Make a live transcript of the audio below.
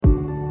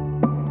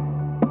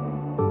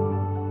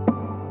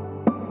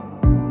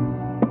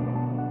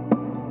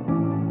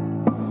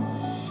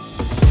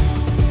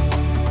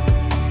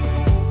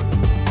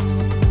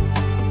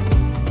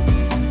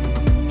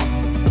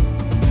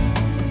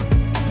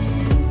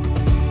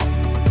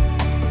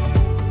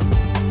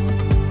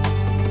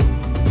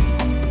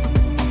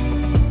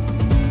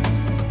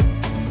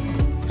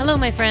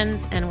my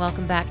friends, and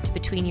welcome back to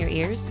Between Your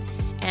Ears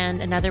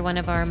and another one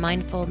of our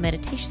mindful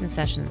meditation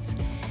sessions.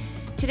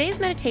 Today's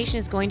meditation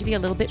is going to be a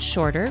little bit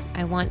shorter.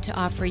 I want to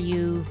offer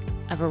you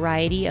a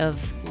variety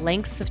of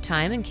lengths of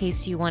time in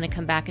case you want to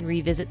come back and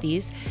revisit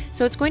these.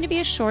 So it's going to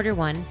be a shorter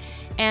one.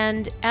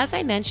 And as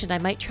I mentioned, I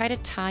might try to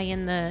tie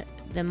in the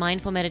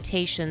mindful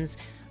meditations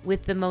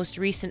with the most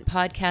recent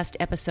podcast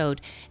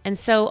episode. And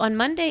so on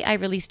Monday, I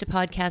released a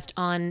podcast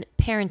on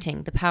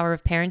parenting, the power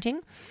of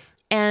parenting.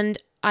 And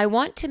I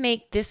want to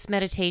make this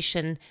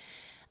meditation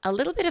a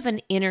little bit of an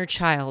inner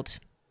child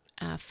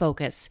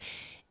focus.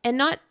 And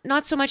not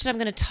so much that I'm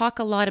going to talk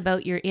a lot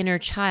about your inner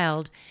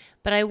child,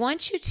 but I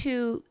want you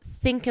to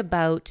think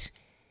about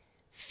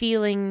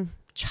feeling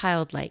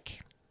childlike,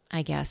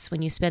 I guess,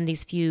 when you spend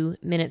these few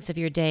minutes of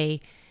your day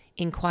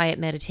in quiet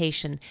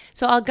meditation.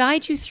 So I'll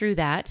guide you through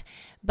that,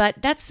 but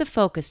that's the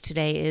focus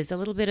today, is a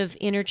little bit of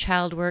inner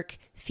child work,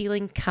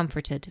 feeling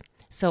comforted.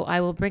 So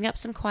I will bring up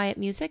some quiet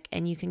music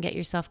and you can get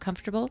yourself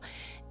comfortable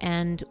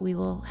and we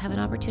will have an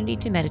opportunity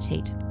to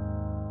meditate.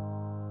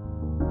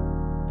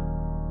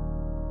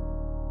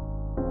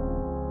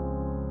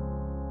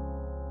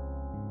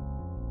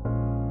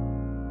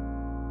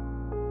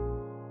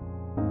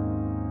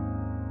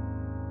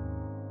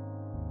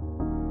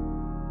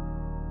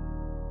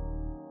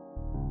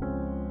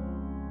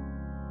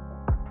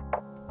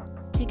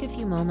 Take a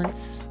few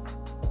moments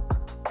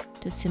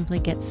to simply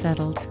get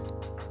settled.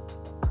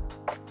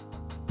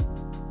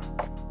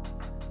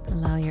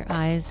 Allow your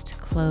eyes to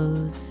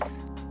close.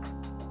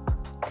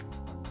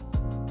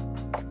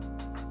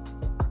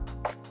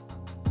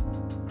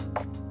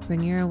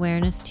 Bring your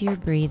awareness to your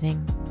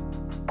breathing.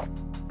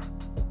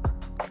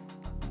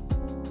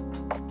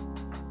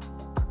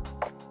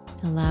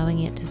 Allowing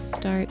it to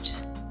start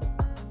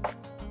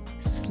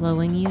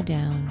slowing you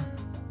down.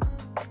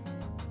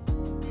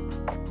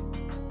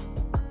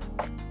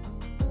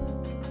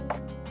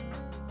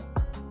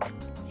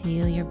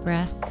 Feel your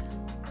breath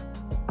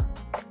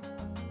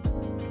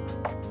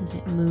as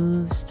it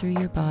moves through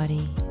your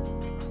body.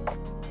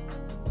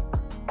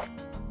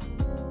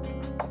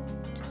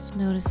 Just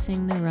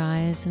noticing the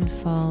rise and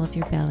fall of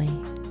your belly.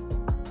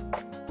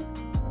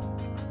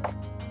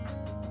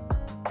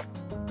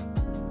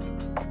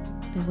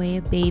 The way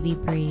a baby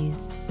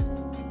breathes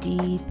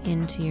deep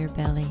into your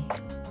belly.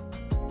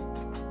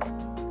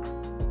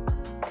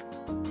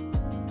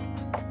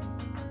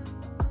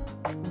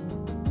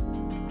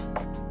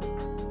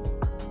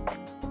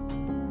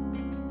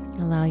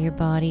 Allow your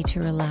body to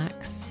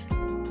relax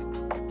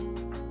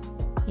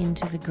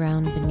into the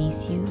ground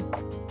beneath you.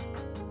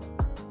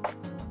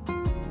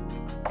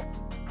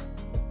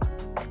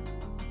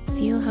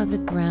 Feel how the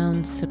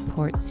ground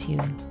supports you.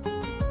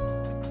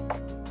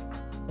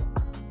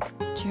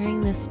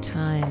 During this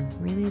time,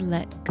 really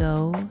let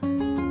go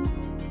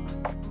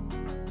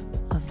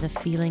of the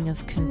feeling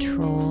of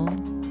control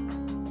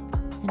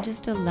and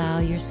just allow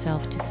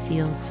yourself to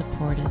feel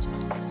supported.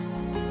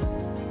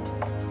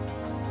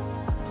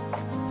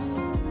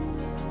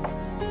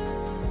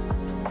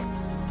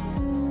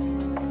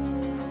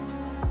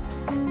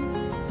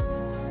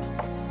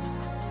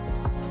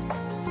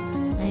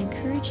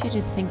 You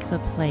to think of a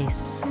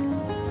place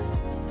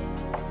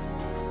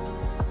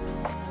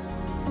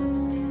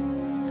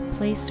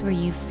where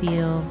you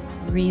feel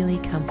really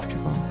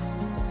comfortable.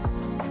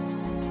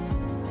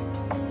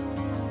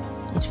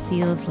 It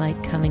feels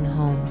like coming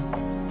home.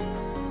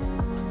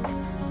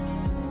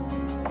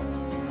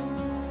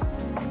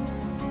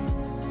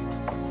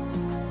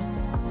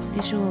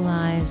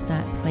 Visualize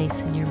that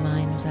place in your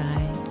mind's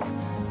eye.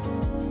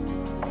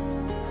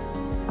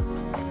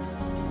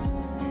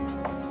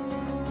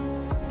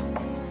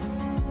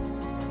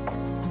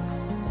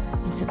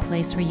 It's a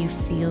place where you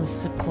feel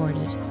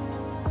supported.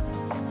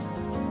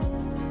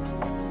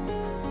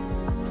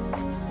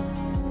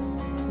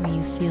 Where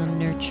you feel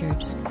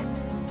nurtured.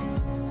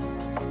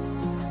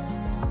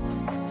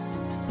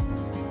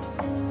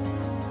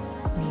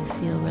 Where you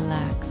feel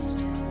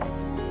relaxed.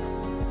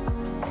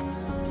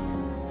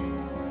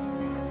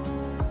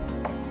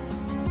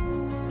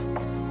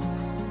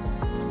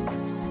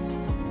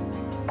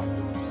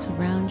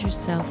 Surround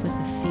yourself with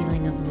a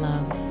feeling of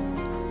love.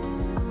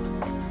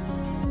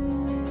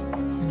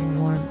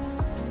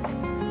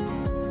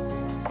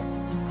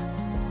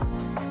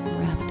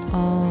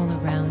 All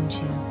around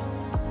you.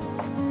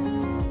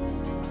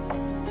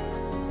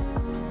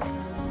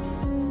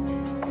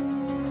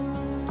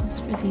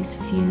 Just for these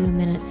few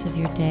minutes of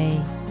your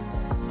day,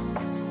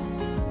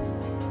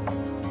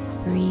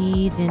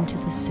 breathe into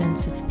the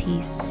sense of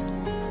peace.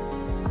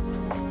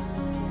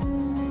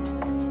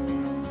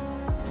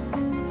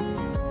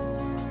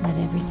 Let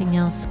everything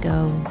else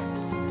go.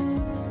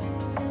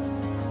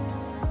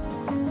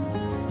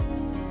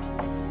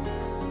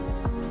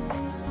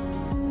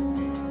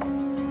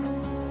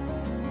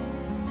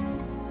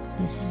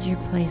 This is your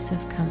place of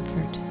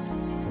comfort.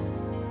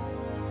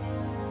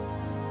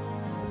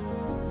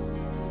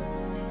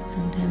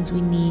 Sometimes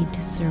we need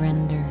to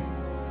surrender.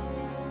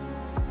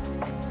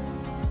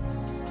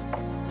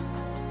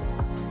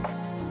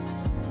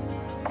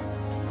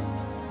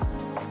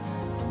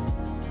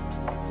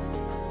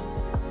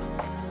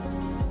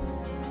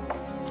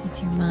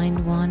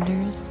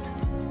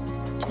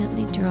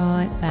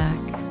 draw it back.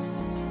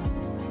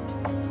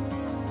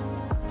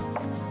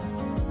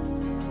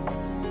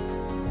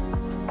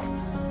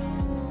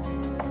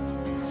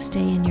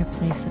 Stay in your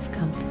place of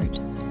comfort.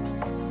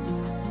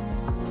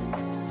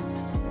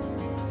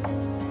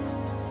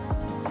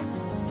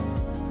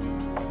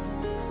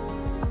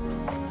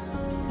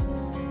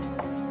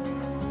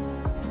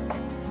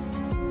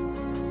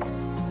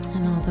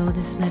 And although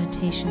this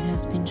meditation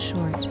has been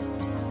short,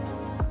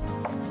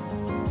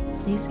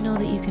 please know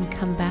that you can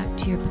come back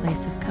to your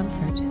place of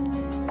comfort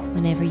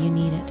whenever you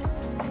need it,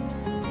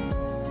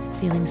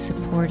 feeling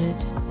supported,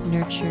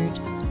 nurtured,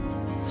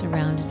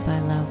 surrounded by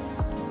love.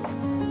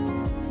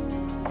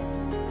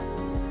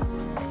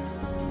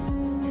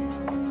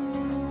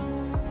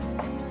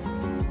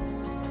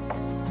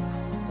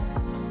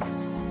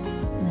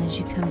 And as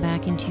you come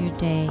back into your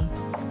day,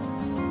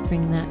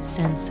 bring that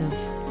sense of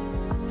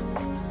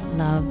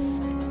love,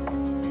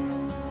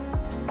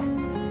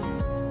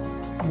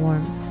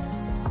 warmth,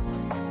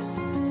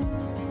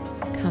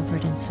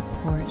 comfort, and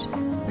support.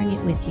 Bring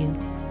it with you.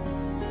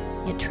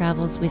 It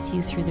travels with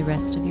you through the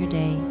rest of your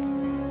day,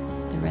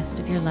 the rest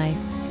of your life,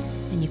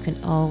 and you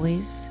can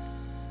always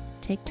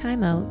take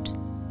time out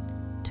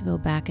to go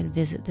back and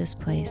visit this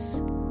place.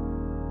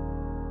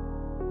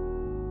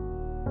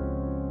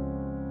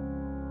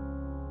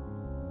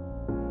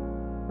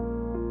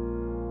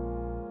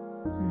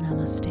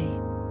 Namaste.